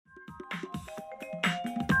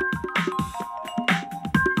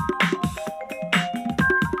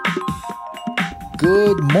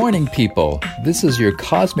Good morning, people. This is your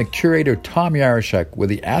cosmic curator, Tom Yaroshek, with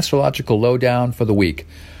the astrological lowdown for the week.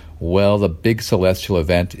 Well, the big celestial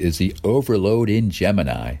event is the overload in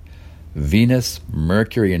Gemini. Venus,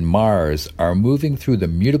 Mercury, and Mars are moving through the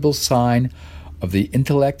mutable sign of the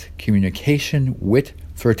intellect, communication, wit,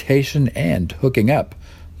 flirtation, and hooking up.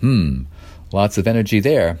 Lots of energy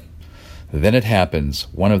there. Then it happens.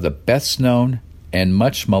 One of the best known and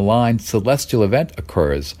much maligned celestial event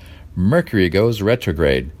occurs. Mercury goes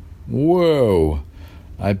retrograde. Whoa!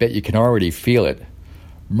 I bet you can already feel it.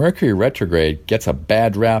 Mercury retrograde gets a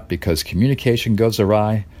bad rap because communication goes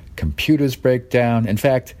awry, computers break down. In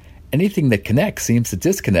fact, anything that connects seems to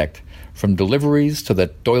disconnect, from deliveries to the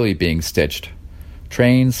doily being stitched.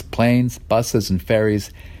 Trains, planes, buses, and ferries,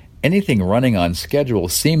 anything running on schedule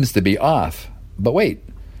seems to be off. But wait,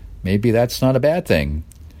 maybe that's not a bad thing.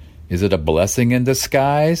 Is it a blessing in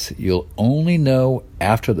disguise? You'll only know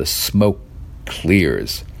after the smoke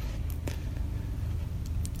clears.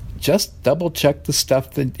 Just double-check the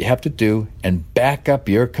stuff that you have to do and back up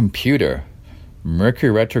your computer.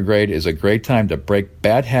 Mercury retrograde is a great time to break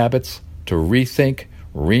bad habits, to rethink,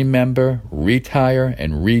 remember, retire,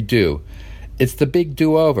 and redo. It's the big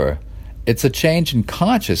do-over. It's a change in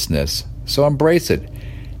consciousness, so embrace it.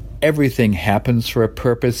 Everything happens for a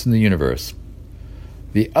purpose in the universe.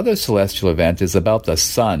 The other celestial event is about the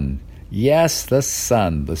sun. Yes, the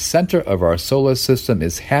sun. The center of our solar system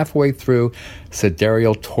is halfway through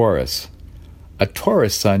sidereal Taurus. A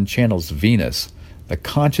Taurus sun channels Venus, the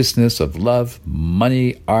consciousness of love,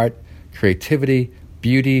 money, art, creativity,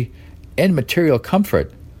 beauty, and material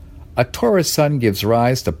comfort. A Taurus sun gives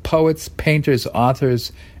rise to poets, painters,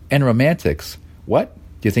 authors, and romantics. What?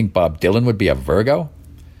 Do you think Bob Dylan would be a Virgo?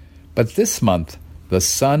 But this month, the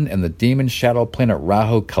sun and the demon shadow planet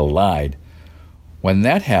Rahu collide. When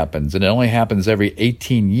that happens, and it only happens every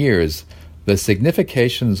 18 years, the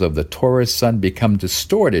significations of the Taurus sun become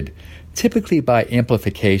distorted, typically by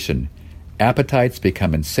amplification. Appetites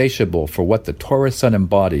become insatiable for what the Taurus sun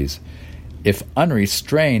embodies. If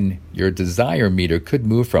unrestrained, your desire meter could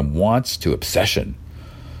move from wants to obsession.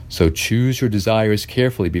 So choose your desires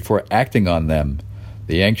carefully before acting on them.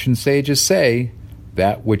 The ancient sages say,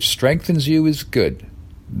 that which strengthens you is good.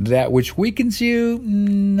 That which weakens you,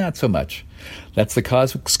 not so much. That's the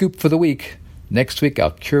Cosmic Scoop for the week. Next week,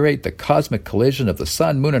 I'll curate the cosmic collision of the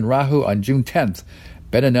Sun, Moon, and Rahu on June 10th,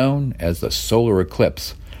 better known as the solar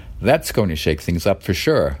eclipse. That's going to shake things up for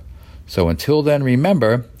sure. So until then,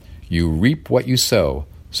 remember, you reap what you sow.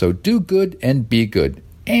 So do good and be good.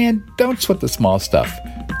 And don't sweat the small stuff.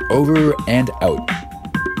 Over and out.